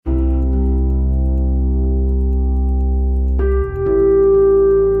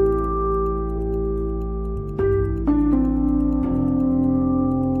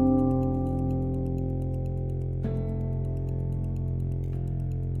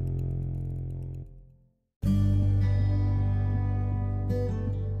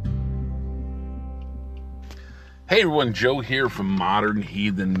Hey everyone, Joe here from Modern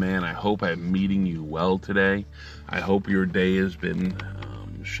Heathen Man. I hope I'm meeting you well today. I hope your day has been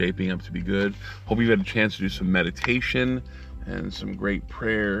shaping up to be good. Hope you've had a chance to do some meditation and some great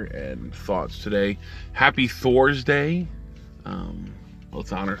prayer and thoughts today. Happy Thor's Day.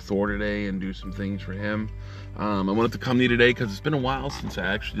 Let's honor Thor today and do some things for him. I wanted to come to you today because it's been a while since I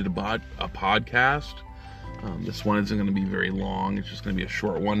actually did a podcast. This one isn't going to be very long. It's just going to be a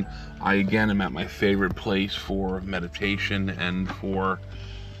short one. I, again, am at my favorite place for meditation and for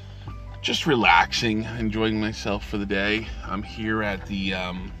just relaxing, enjoying myself for the day. I'm here at the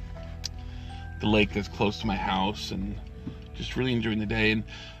lake that's close to my house and just really enjoying the day. And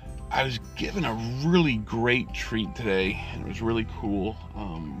I was given a really great treat today, and it was really cool.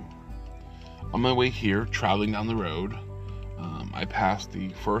 On my way here, traveling down the road, I passed the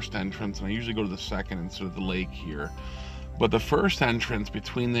first entrance, and I usually go to the second instead of the lake here. But the first entrance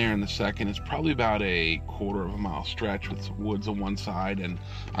between there and the second is probably about a quarter of a mile stretch with some woods on one side and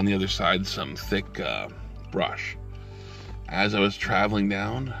on the other side some thick brush. As I was traveling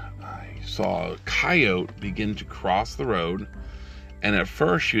down, I saw a coyote begin to cross the road, and at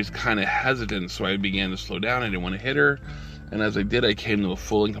first she was kind of hesitant, so I began to slow down. I didn't want to hit her, and as I did, I came to a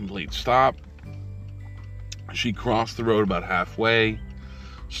full and complete stop. She crossed the road about halfway,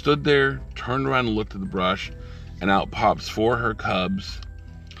 stood there, turned around and looked at the brush, and out pops 4 of her cubs.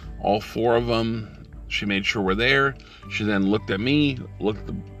 All 4 of them, she made sure were there. She then looked at me,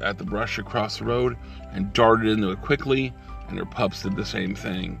 looked at the brush across the road, and darted into it quickly, and her pups did the same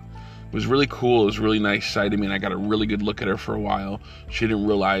thing. It was really cool. It was a really nice sight. I mean, I got a really good look at her for a while. She didn't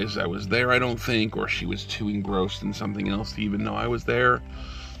realize I was there, I don't think, or she was too engrossed in something else to even know I was there.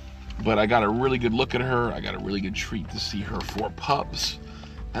 But I got a really good look at her. I got a really good treat to see her 4 pups.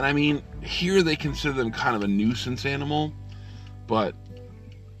 And I mean, here they consider them kind of a nuisance animal, but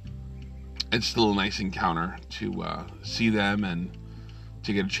it's still a nice encounter to see them and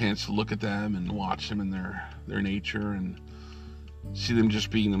to get a chance to look at them and watch them in their nature and see them just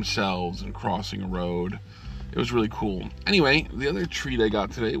being themselves and crossing a road. It was really cool. Anyway, the other treat I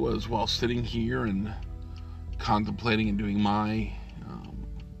got today was while sitting here and contemplating and doing my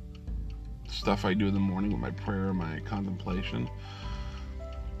stuff I do in the morning with my prayer and my contemplation.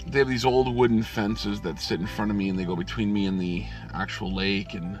 They have these old wooden fences that sit in front of me, and they go between me and the actual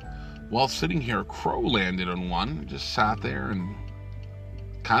lake. And while sitting here, a crow landed on one, just sat there and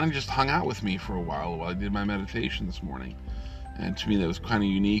kind of just hung out with me for a while I did my meditation this morning. And to me that was kind of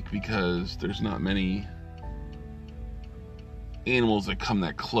unique because there's not many animals that come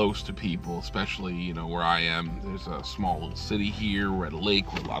that close to people, especially, where I am. There's a small little city here. We're at a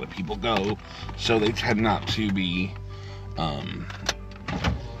lake where a lot of people go, so they tend not to be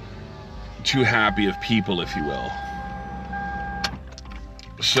too happy of people, if you will.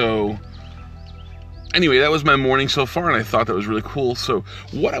 So anyway, that was my morning so far, and I thought that was really cool. So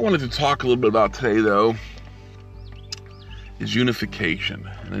what I wanted to talk a little bit about today, though, is unification.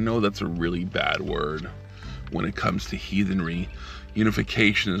 And I know that's a really bad word when it comes to heathenry.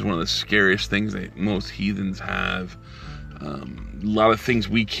 Unification is one of the scariest things that most heathens have. A lot of things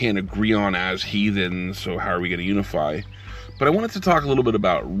we can't agree on as heathens, so how are we going to unify? But I wanted to talk a little bit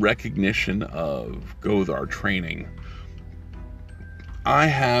about recognition of Gothar training. I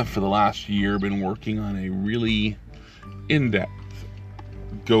have, for the last year, been working on a really in-depth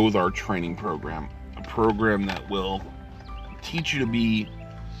Gothar training program. A program that will teach you to be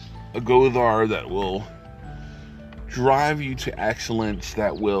a Gothar, that will drive you to excellence,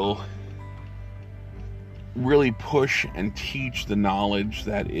 that will really push and teach the knowledge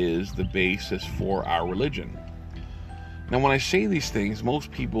that is the basis for our religion. Now, when I say these things,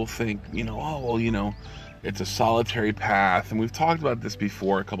 most people think, it's a solitary path. And we've talked about this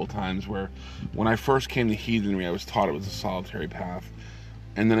before a couple times, where when I first came to heathenry, I was taught it was a solitary path.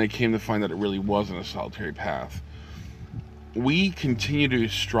 And then I came to find that it really wasn't a solitary path. We continue to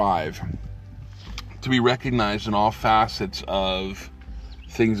strive to be recognized in all facets of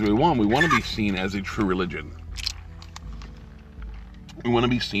things that we want. We want to be seen as a true religion. We want to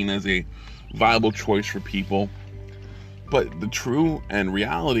be seen as a viable choice for people. But the true and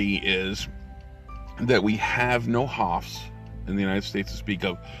reality is that we have no Hofs in the United States to speak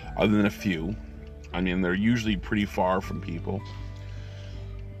of, other than a few. I mean, they're usually pretty far from people.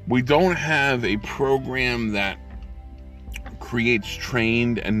 We don't have a program that creates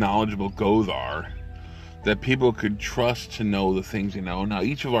trained and knowledgeable Gothar that people could trust to know the things they know. Now,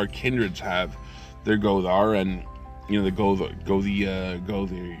 each of our kindreds have their Gothar, and the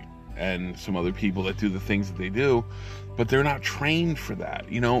Gothi and some other people that do the things that they do, but they're not trained for that.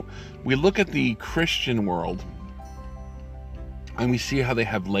 We look at the Christian world, And we see how they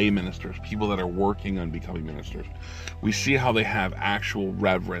have lay ministers, people that are working on becoming ministers. We see how they have actual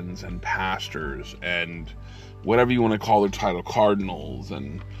reverends and pastors and whatever you want to call their title, cardinals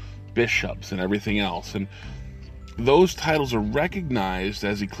and bishops and everything else. And those titles are recognized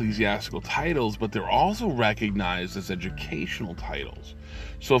as ecclesiastical titles, but they're also recognized as educational titles.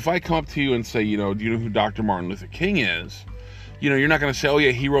 So if I come up to you and say, do you know who Dr. Martin Luther King is? You're not going to say, oh yeah,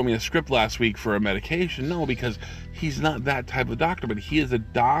 he wrote me a script last week for a medication. No, because he's not that type of doctor, but he is a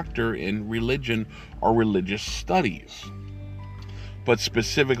doctor in religion or religious studies, but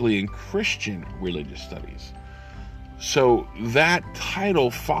specifically in Christian religious studies. So that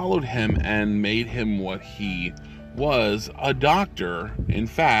title followed him and made him what he was, a doctor, in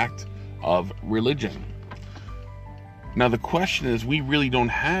fact, of religion. Now the question is, we really don't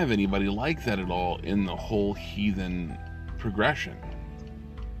have anybody like that at all in the whole heathen progression.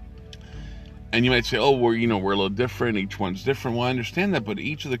 And you might say, oh, we're a little different, each one's different. Well, I understand that, but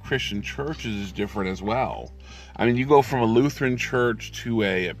each of the Christian churches is different as well. I mean, you go from a Lutheran church to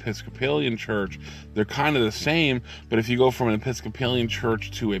a Episcopalian church, they're kind of the same, but if you go from an Episcopalian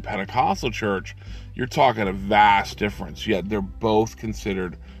church to a Pentecostal church, you're talking a vast difference. Yet they're both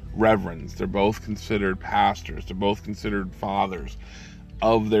considered reverends, they're both considered pastors, they're both considered fathers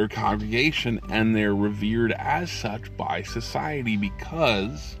of their congregation, and they're revered as such by society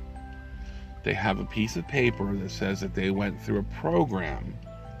because they have a piece of paper that says that they went through a program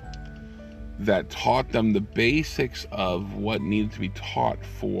that taught them the basics of what needed to be taught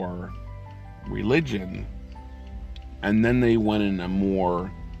for religion, and then they went in a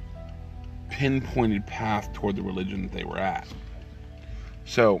more pinpointed path toward the religion that they were at.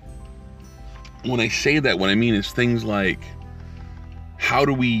 So when I say that, what I mean is things like, how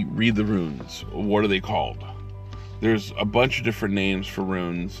do we read the runes? What are they called? There's a bunch of different names for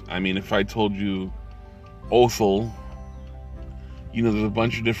runes. I mean, if I told you Othel, there's a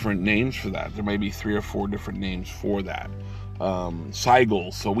bunch of different names for that. There may be 3 or 4 different names for that.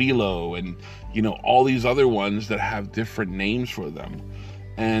 Sigil, Sowilo, and, all these other ones that have different names for them.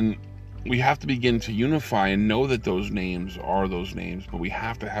 And we have to begin to unify and know that those names are those names, but we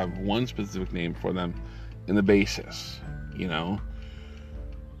have to have one specific name for them in the basis, The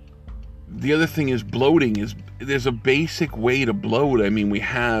other thing is bloating. There's a basic way to bloat. I mean, we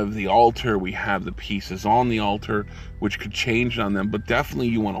have the altar, we have the pieces on the altar, which could change on them, but definitely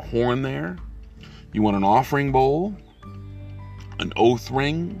you want a horn there, you want an offering bowl, an oath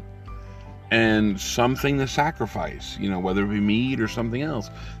ring, and something to sacrifice, whether it be meat or something else.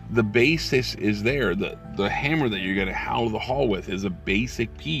 The basis is there. The hammer that you're going to howl the hall with is a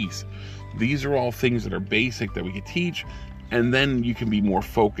basic piece. These are all things that are basic that we could teach, and then you can be more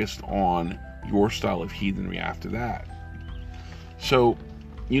focused on your style of heathenry after that. So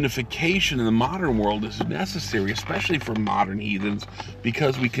unification in the modern world is necessary, especially for modern heathens,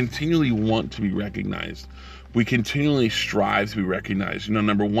 because we continually want to be recognized. We continually strive to be recognized.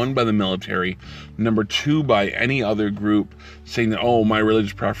 Number 1, by the military. Number 2, by any other group saying that, oh, my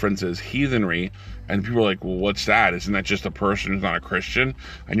religious preference is heathenry. And people are like, well, what's that? Isn't that just a person who's not a Christian?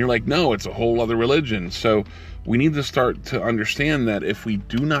 And you're like, no, it's a whole other religion. So we need to start to understand that if we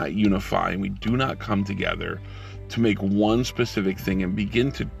do not unify and we do not come together to make one specific thing and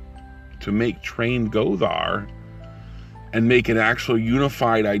begin to make train Gothar and make an actual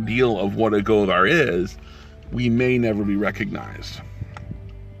unified ideal of what a Gothar is, we may never be recognized.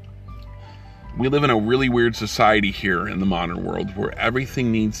 We live in a really weird society here in the modern world where everything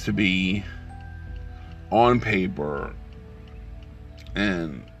needs to be on paper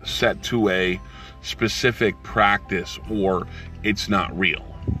and set to a specific practice or it's not real.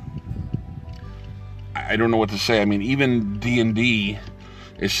 I don't know what to say. I mean, even D&D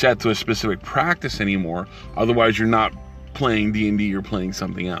is set to a specific practice anymore. Otherwise, you're not playing D&D, you're playing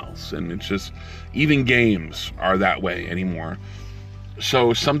something else. And it's just, even games are that way anymore.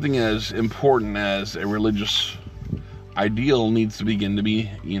 So something as important as a religious ideal needs to begin to be,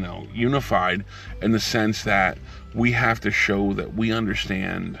 unified in the sense that we have to show that we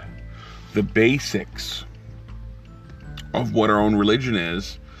understand the basics of what our own religion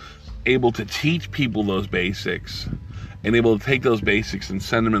is, able to teach people those basics, and able to take those basics and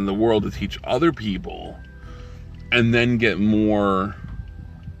send them in the world to teach other people, and then get more,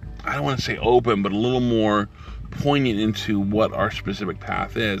 I don't want to say open, but a little more poignant into what our specific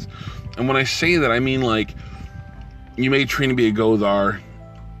path is. And when I say that, I mean, like, you may train to be a Gothar,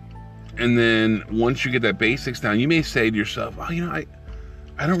 and then once you get that basics down, you may say to yourself, oh,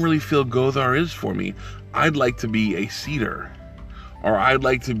 I don't really feel Gothar is for me. I'd like to be a Cedar, or I'd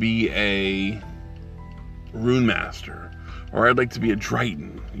like to be a Rune Master, or I'd like to be a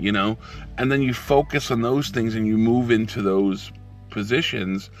Drighton, And then you focus on those things and you move into those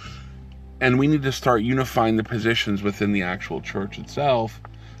positions, and we need to start unifying the positions within the actual church itself.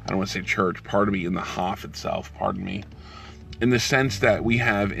 I don't want to say church, pardon me, in the Hof itself, pardon me, in the sense that we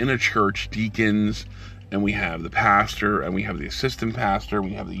have in a church deacons, and we have the pastor, and we have the assistant pastor, and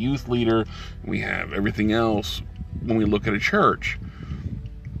we have the youth leader, and we have everything else when we look at a church.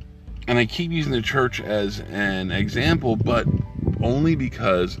 And I keep using the church as an example, but only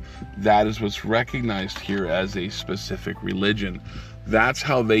because that is what's recognized here as a specific religion. That's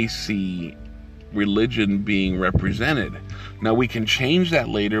how they see religion being represented. Now, we can change that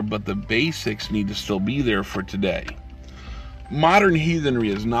later, but the basics need to still be there for today. Modern heathenry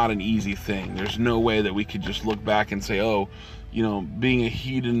is not an easy thing. There's no way that we could just look back and say, oh, you know, being a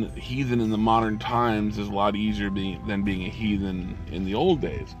heathen in the modern times is a lot easier than being a heathen in the old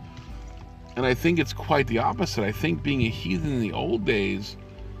days. And I think it's quite the opposite. I think being a heathen in the old days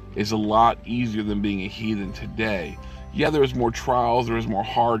is a lot easier than being a heathen today. Yeah, there was more trials, there was more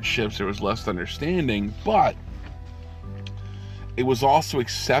hardships, there was less understanding, but it was also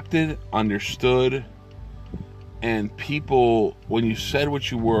accepted, understood, and people, when you said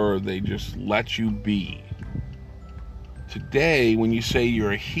what you were, they just let you be. Today, when you say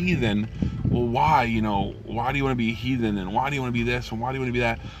you're a heathen, well, why? You know, why do you want to be a heathen? And why do you want to be this? And why do you want to be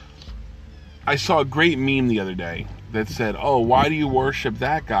that? I saw a great meme the other day that said, oh, why do you worship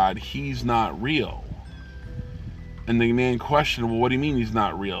that God? He's not real. And the man questioned, well, what do you mean he's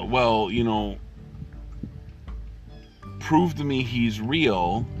not real? Well, you know, prove to me he's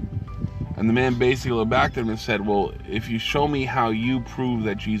real. And the man basically looked back to him and said, well, if you show me how you prove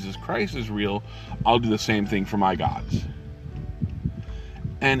that Jesus Christ is real, I'll do the same thing for my gods.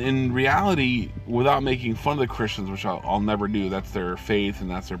 And in reality, without making fun of the Christians, which I'll never do, that's their faith and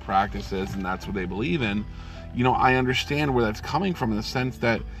that's their practices and that's what they believe in, you know, I understand where that's coming from in the sense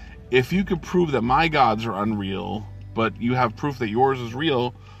that if you could prove that my gods are unreal, but you have proof that yours is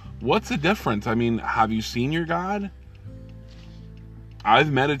real, what's the difference? I mean, have you seen your God?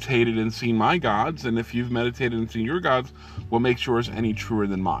 I've meditated and seen my gods, and if you've meditated and seen your gods, what makes yours any truer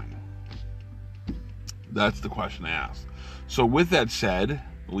than mine? That's the question I asked. So with that said,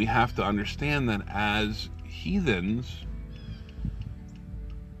 we have to understand that as heathens,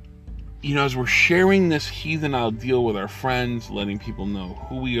 you know, as we're sharing this heathen ideal with our friends, letting people know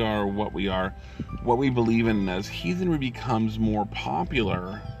who we are, what we believe in, and as heathenry becomes more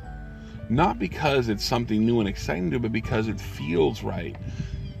popular, not because it's something new and exciting to do, but because it feels right.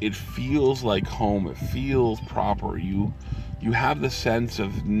 It feels like home. It feels proper. You have the sense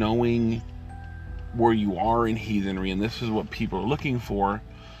of knowing where you are in heathenry, and this is what people are looking for.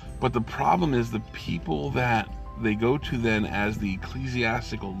 But the problem is the people that they go to then as the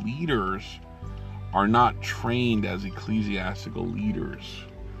ecclesiastical leaders are not trained as ecclesiastical leaders.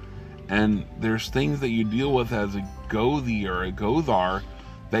 And there's things that you deal with as a Gothi or a Gothar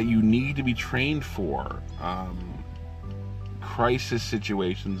that you need to be trained for. Crisis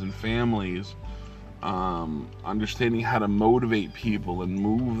situations in families, understanding how to motivate people and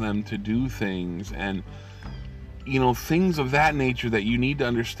move them to do things, and you know, things of that nature that you need to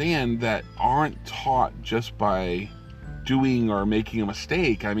understand that aren't taught just by doing or making a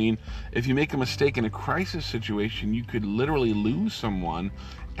mistake. I mean, if you make a mistake in a crisis situation, you could literally lose someone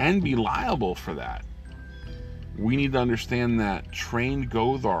and be liable for that. We need to understand that trained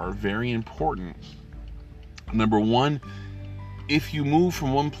Gothar are very important. Number one, if you move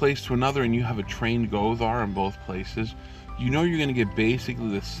from one place to another and you have a trained Gothar in both places, you know you're going to get basically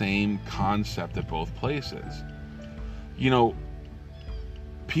the same concept at both places. You know,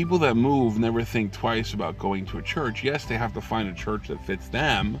 people that move never think twice about going to a church. Yes, they have to find a church that fits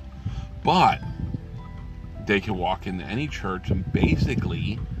them, but they can walk into any church and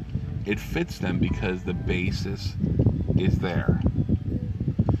basically it fits them because the basis is there.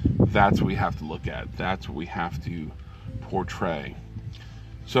 That's what we have to look at. That's what we have to portray.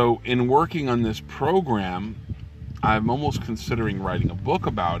 So in working on this program, I'm almost considering writing a book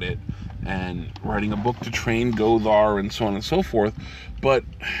about it and writing a book to train Gothar and so on and so forth. But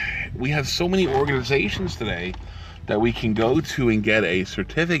we have so many organizations today that we can go to and get a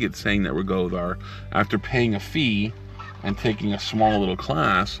certificate saying that we're Gothar after paying a fee and taking a small little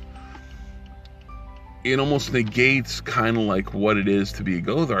class. It almost negates kind of like what it is to be a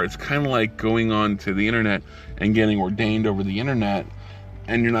Gothar. It's kind of like going on to the internet and getting ordained over the internet,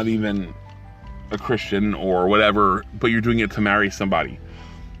 and you're not even a Christian or whatever, but you're doing it to marry somebody.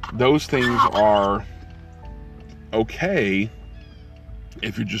 Those things are okay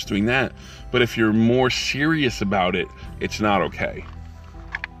if you're just doing that, but if you're more serious about it, it's not okay.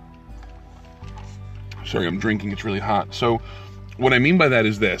 Sorry, I'm drinking, it's really hot. So what I mean by that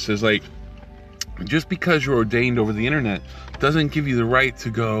is this, is like, Just because you're ordained over the internet doesn't give you the right to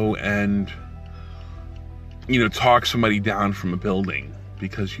go and, talk somebody down from a building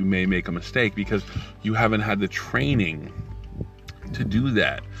because you may make a mistake, because you haven't had the training to do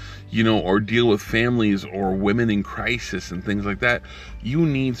that, or deal with families or women in crisis and things like that. You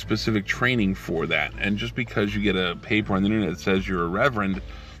need specific training for that. And just because you get a paper on the internet that says you're a reverend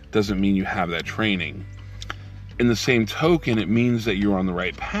doesn't mean you have that training. In the same token, it means that you're on the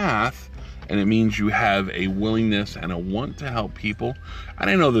right path, and it means you have a willingness and a want to help people. And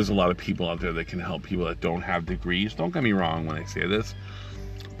I know there's a lot of people out there that can help people that don't have degrees. Don't get me wrong when I say this.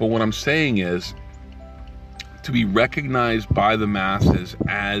 But what I'm saying is, to be recognized by the masses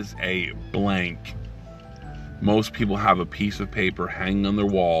as a blank. Most people have a piece of paper hanging on their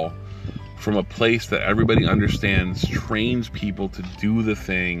wall from a place that everybody understands trains people to do the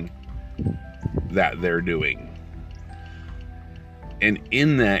thing that they're doing. And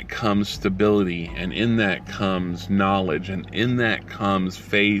in that comes stability, and in that comes knowledge, and in that comes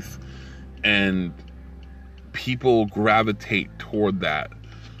faith, and people gravitate toward that.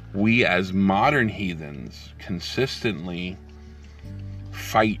 We as modern heathens consistently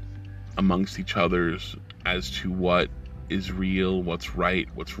fight amongst each other as to what is real, what's right,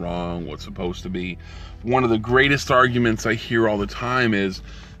 what's wrong, what's supposed to be. One of the greatest arguments I hear all the time is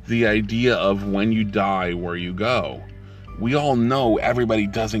the idea of when you die, where you go. We all know everybody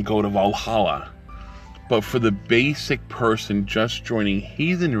doesn't go to Valhalla, but for the basic person just joining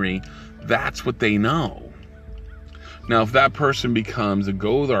heathenry, that's what they know. Now, if that person becomes a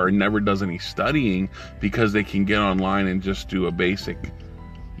Gothar and never does any studying because they can get online and just do a basic,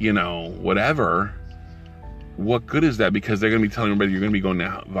 whatever, what good is that? Because they're going to be telling everybody you're going to be going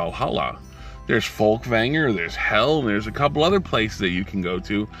to Valhalla. There's Folkvanger, there's Hell, and there's a couple other places that you can go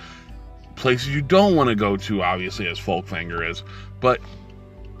to. Places you don't want to go to, obviously, as Folkvanger is. But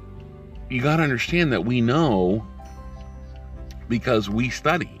you got to understand that we know because we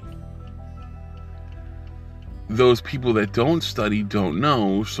study. Those people that don't study don't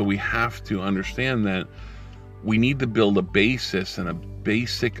know, so we have to understand that we need to build a basis and a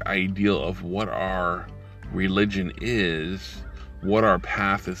basic ideal of what our religion is, what our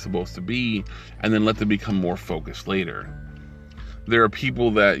path is supposed to be, and then let them become more focused later. There are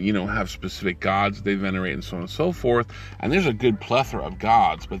people that, have specific gods they venerate and so on and so forth, and there's a good plethora of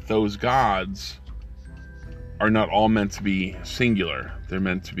gods, but those gods are not all meant to be singular. They're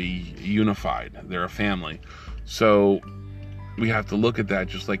meant to be unified. They're a family. So we have to look at that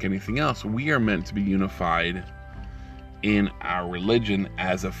just like anything else. We are meant to be unified in our religion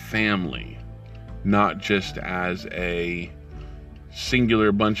as a family, not just as a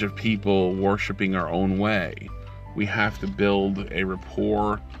singular bunch of people worshiping our own way. We have to build a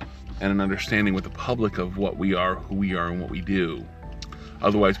rapport and an understanding with the public of what we are, who we are, and what we do.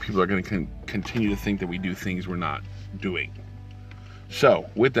 Otherwise, people are going to continue to think that we do things we're not doing. So,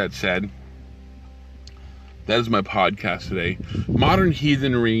 with that said, that is my podcast today. Modern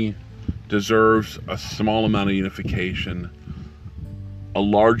heathenry deserves a small amount of unification, a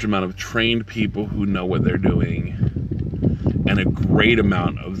large amount of trained people who know what they're doing, and a great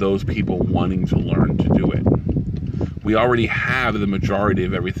amount of those people wanting to learn to do it. We already have the majority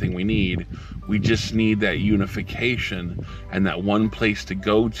of everything we need. We just need that unification and that one place to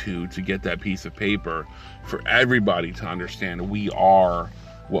go to get that piece of paper for everybody to understand we are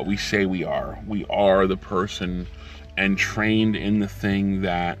what we say we are. We are the person and trained in the thing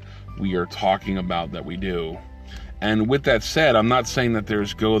that we are talking about that we do. And with that said, I'm not saying that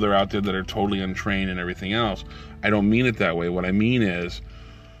there's Gothar out there that are totally untrained and everything else. I don't mean it that way. What I mean is,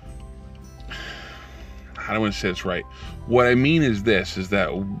 I don't want to say this right. What I mean is this, is that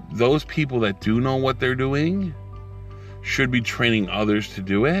those people that do know what they're doing should be training others to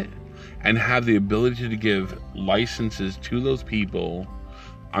do it and have the ability to give licenses to those people.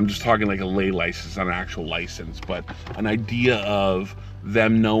 I'm just talking like a lay license, not an actual license, but an idea of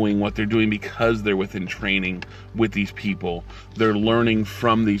them knowing what they're doing because they're within training with these people. They're learning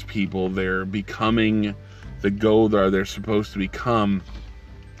from these people. They're becoming the Gothar they're supposed to become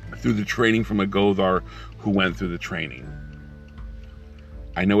through the training from a Gothar who went through the training.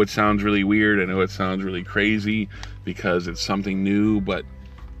 I know it sounds really weird. I know it sounds really crazy because it's something new, but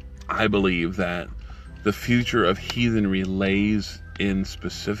I believe that the future of heathenry lays in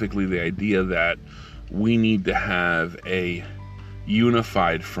specifically the idea that we need to have a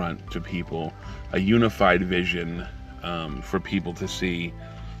unified front to people, a unified vision for people to see,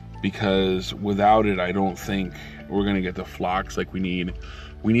 because without it, I don't think we're going to get the flocks like we need.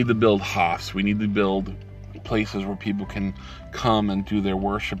 We need to build hofs. We need to build places where people can come and do their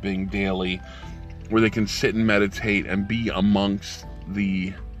worshiping daily, where they can sit and meditate and be amongst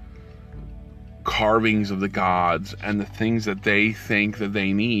the carvings of the gods and the things that they think that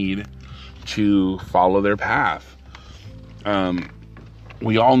they need to follow their path.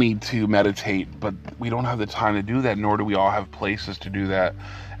 We all need to meditate, but we don't have the time to do that, nor do we all have places to do that.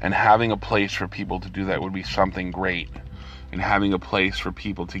 And having a place for people to do that would be something great. And having a place for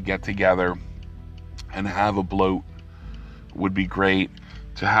people to get together and have a bloat would be great.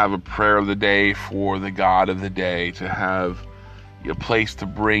 To have a prayer of the day for the God of the day, to have a place to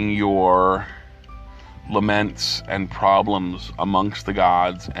bring your laments and problems amongst the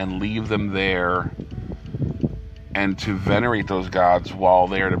gods and leave them there, and to venerate those gods while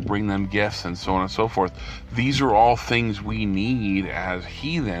there, to bring them gifts and so on and so forth. These are all things we need as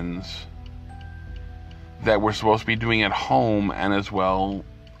heathens that we're supposed to be doing at home and as well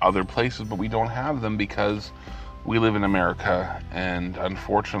other places, but we don't have them because we live in America, and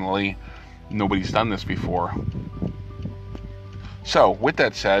unfortunately nobody's done this before. So with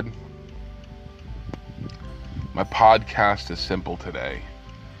that said, my podcast is simple today.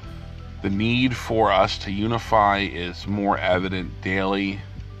 The need for us to unify is more evident daily.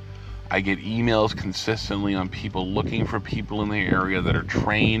 I get emails consistently on people looking for people in the area that are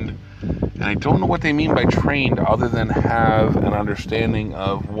trained, and I don't know what they mean by trained other than have an understanding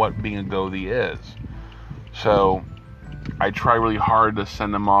of what being a Gothi is. So I try really hard to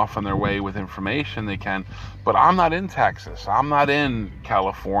send them off on their way with information they can, but I'm not in Texas, I'm not in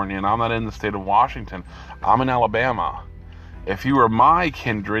California, and I'm not in the state of Washington. I'm in Alabama. If you were my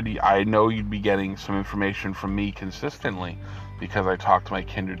kindred, I know you'd be getting some information from me consistently because I talk to my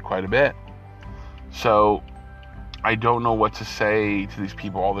kindred quite a bit. So I don't know what to say to these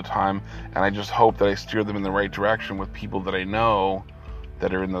people all the time, and I just hope that I steer them in the right direction with people that I know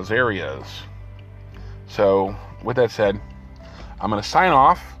that are in those areas. So with that said, I'm going to sign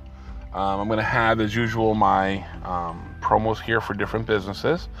off. I'm going to have, as usual, my promos here for different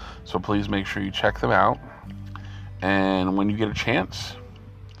businesses, so please make sure you check them out. And when you get a chance,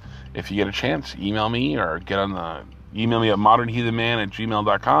 if you get a chance, email me or email me at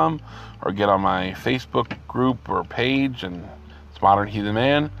modernheathenman@gmail.com, or get on my Facebook group or page, and it's Modern Heathen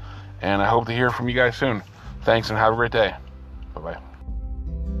Man. And I hope to hear from you guys soon. Thanks and have a great day. Bye-bye.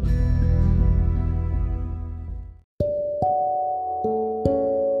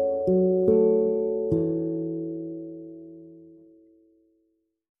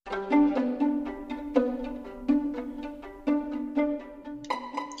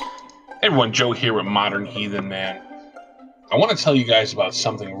 Hey everyone, Joe here with Modern Heathen Man. I want to tell you guys about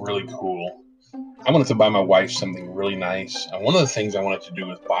something really cool. I wanted to buy my wife something really nice, and one of the things I wanted to do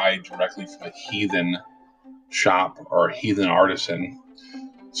was buy directly from a heathen shop or a heathen artisan.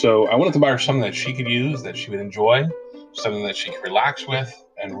 So I wanted to buy her something that she could use, that she would enjoy, something that she could relax with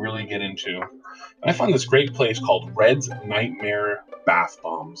and really get into. And I found this great place called Red's Nightmare Bath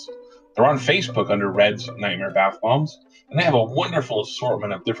Bombs. They're on Facebook under Red's Nightmare Bath Bombs, and they have a wonderful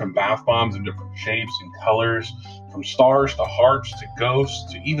assortment of different bath bombs in different shapes and colors, from stars to hearts to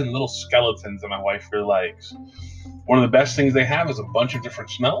ghosts to even little skeletons that my wife really likes. One of the best things they have is a bunch of different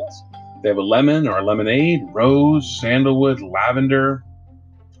smells. They have a lemon or a lemonade, rose, sandalwood, lavender,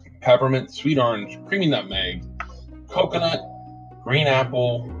 peppermint, sweet orange, creamy nutmeg, coconut, green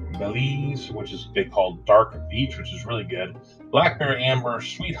apple, Belize, which is they call dark beach, which is really good, blackberry amber,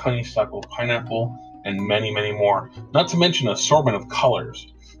 sweet honeysuckle, pineapple, and many, many more. Not to mention an assortment of colors.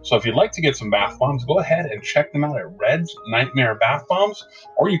 So if you'd like to get some bath bombs, go ahead and check them out at Red's Nightmare Bath Bombs,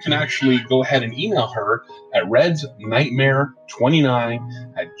 or you can actually go ahead and email her at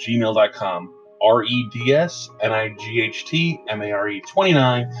redsnightmare29@gmail.com.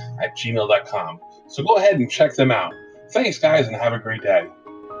 redsnightmare29@gmail.com. So go ahead and check them out. Thanks, guys, and have a great day.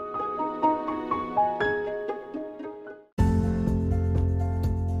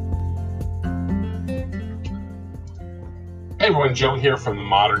 Hey everyone, Joe here from the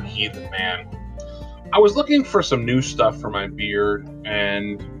Modern Heathen Man. I was looking for some new stuff for my beard,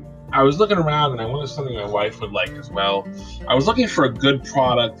 and I was looking around and I wanted something my wife would like as well. I was looking for a good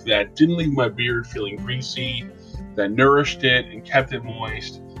product that didn't leave my beard feeling greasy, that nourished it and kept it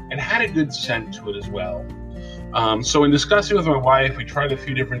moist, and had a good scent to it as well. So in discussing with my wife, we tried a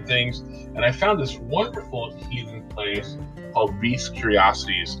few different things, and I found this wonderful heathen place called Beast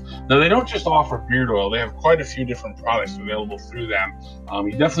Curiosities. Now, they don't just offer beard oil. They have quite a few different products available through them.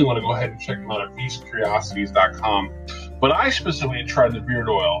 You definitely want to go ahead and check them out at beastcuriosities.com. But I specifically tried the beard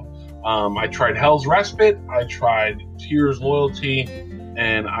oil. I tried Hell's Respite, I tried Tears Loyalty,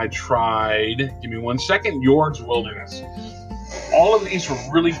 and I tried, give me one second, Yord's Wilderness. All of these were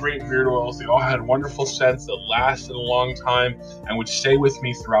really great beard oils. They all had wonderful scents that lasted a long time and would stay with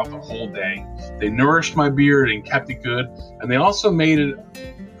me throughout the whole day. They nourished my beard and kept it good, and they also made it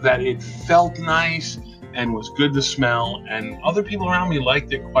that it felt nice and was good to smell, and other people around me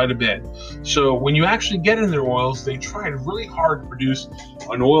liked it quite a bit. So when you actually get in their oils, they tried really hard to produce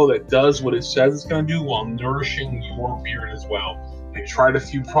an oil that does what it says it's going to do while nourishing your beard as well. They tried a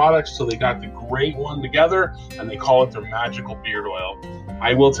few products till they got the great one together, and they call it their magical beard oil.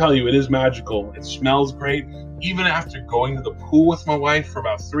 I will tell you, it is magical. It smells great. Even after going to the pool with my wife for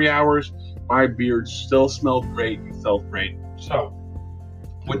about 3 hours, my beard still smelled great and felt great. So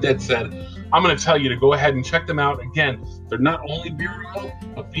with that said, I'm going to tell you to go ahead and check them out. Again, they're not only beard oil,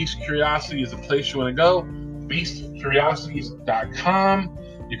 but Beast Curiosity is the place you want to go. BeastCuriosities.com.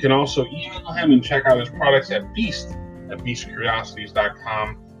 You can also email him and check out his products at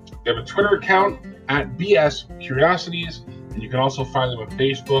beastcuriosities.com. They have a Twitter account at BSCuriosities, and you can also find them on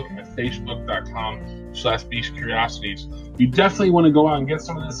Facebook at facebook.com/BeastCuriosities. You definitely want to go out and get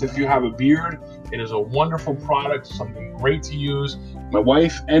some of this if you have a beard. It is a wonderful product, something great to use. My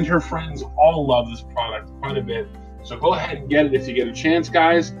wife and her friends all love this product quite a bit. So go ahead and get it if you get a chance,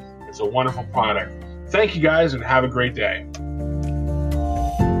 guys. It's a wonderful product. Thank you, guys, and have a great day.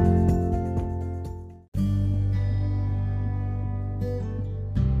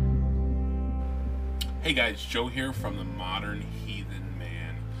 Hey guys, Joe here from the Modern Heathen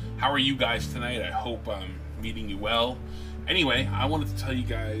Man. How are you guys tonight? I hope I'm meeting you well. Anyway, I wanted to tell you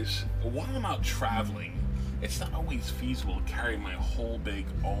guys, while I'm out traveling, it's not always feasible to carry my whole big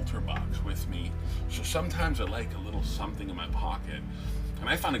altar box with me. So sometimes I like a little something in my pocket. And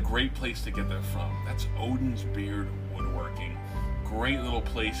I found a great place to get that from. That's Odin's Beard Woodworking. Great little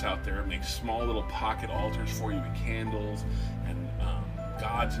place out there. It makes small little pocket altars for you with candles and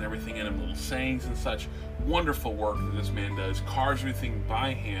gods and everything in them, little sayings and such. Wonderful work that this man does. Carves everything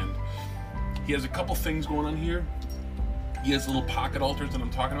by hand. He has a couple things going on here. He has little pocket altars that I'm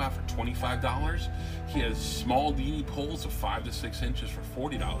talking about for $25. He has small deity poles of 5 to 6 inches for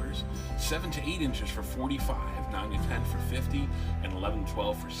 $40, 7 to 8 inches for $45, 9 to 10 for $50, and 11 to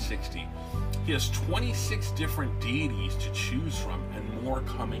 12 for $60. He has 26 different deities to choose from, and more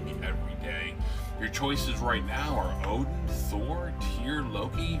coming every day. Your choices right now are Odin, Thor, Tyr,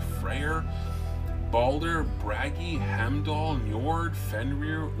 Loki, Freyr, Balder, Bragi, Heimdall, Njord,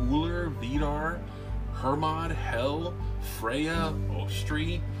 Fenrir, Ullr, Vidar, Hermod, Hel, Freya,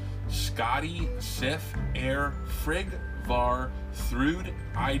 Ostri, Skadi, Sif, Air, Frigg, Var, Thrud,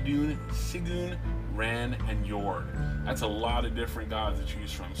 Idun, Sigun, Ran, and Njord. That's a lot of different gods to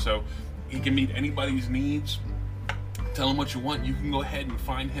choose from. So he can meet anybody's needs. Tell him what you want. You can go ahead and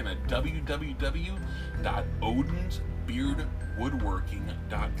find him at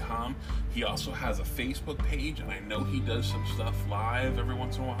www.odinsbeardwoodworking.com. He also has a Facebook page, and I know he does some stuff live every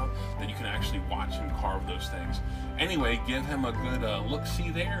once in a while that you can actually watch him carve those things. Anyway, give him a good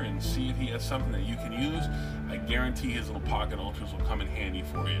look-see there and see if he has something that you can use. I guarantee his little pocket altars will come in handy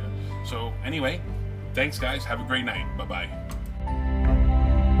for you. So anyway, thanks guys. Have a great night. Bye-bye.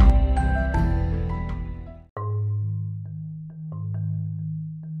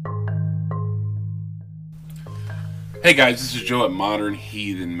 Hey guys, this is Joe at Modern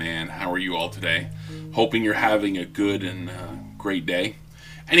Heathen Man. How are you all today? Hoping you're having a good and great day.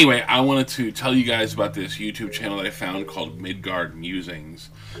 Anyway, I wanted to tell you guys about this YouTube channel that I found called Midgard Musings.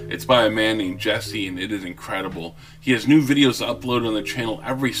 It's by a man named Jesse, and it is incredible. He has new videos uploaded on the channel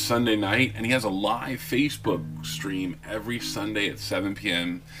every Sunday night, and he has a live Facebook stream every Sunday at 7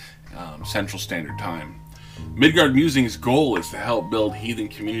 p.m. Central Standard Time. Midgard Musings' goal is to help build heathen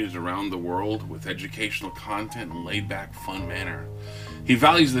communities around the world with educational content and laid-back, fun manner. He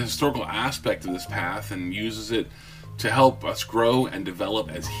values the historical aspect of this path and uses it to help us grow and develop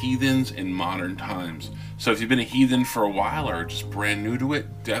as heathens in modern times. So if you've been a heathen for a while or just brand new to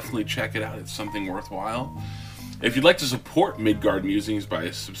it, definitely check it out. It's something worthwhile. If you'd like to support Midgard Musings by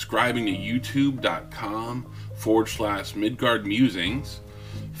subscribing to youtube.com/Midgard Musings,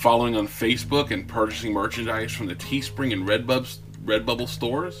 following on Facebook, and purchasing merchandise from the Teespring and Redbubble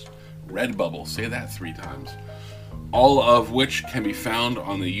stores. Redbubble, say that 3 times. All of which can be found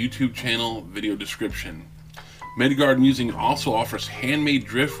on the YouTube channel video description. Midgard Musing also offers handmade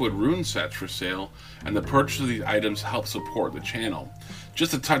driftwood rune sets for sale, and the purchase of these items helps support the channel.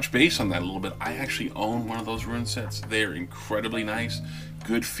 Just to touch base on that a little bit, I actually own one of those rune sets. They're incredibly nice,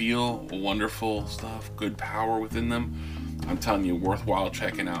 good feel, wonderful stuff, good power within them. I'm telling you, worthwhile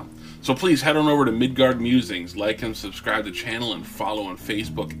checking out. So please head on over to Midgard Musings, like and subscribe to the channel, and follow on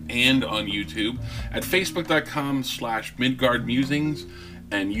Facebook and on YouTube at facebook.com/Midgard Musings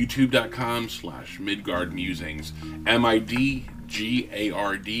and youtube.com/Midgard Musings.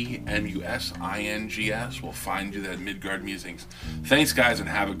 MIDGARDMUSINGS will find you at Midgard Musings. Thanks guys, and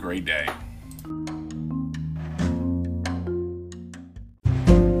have a great day.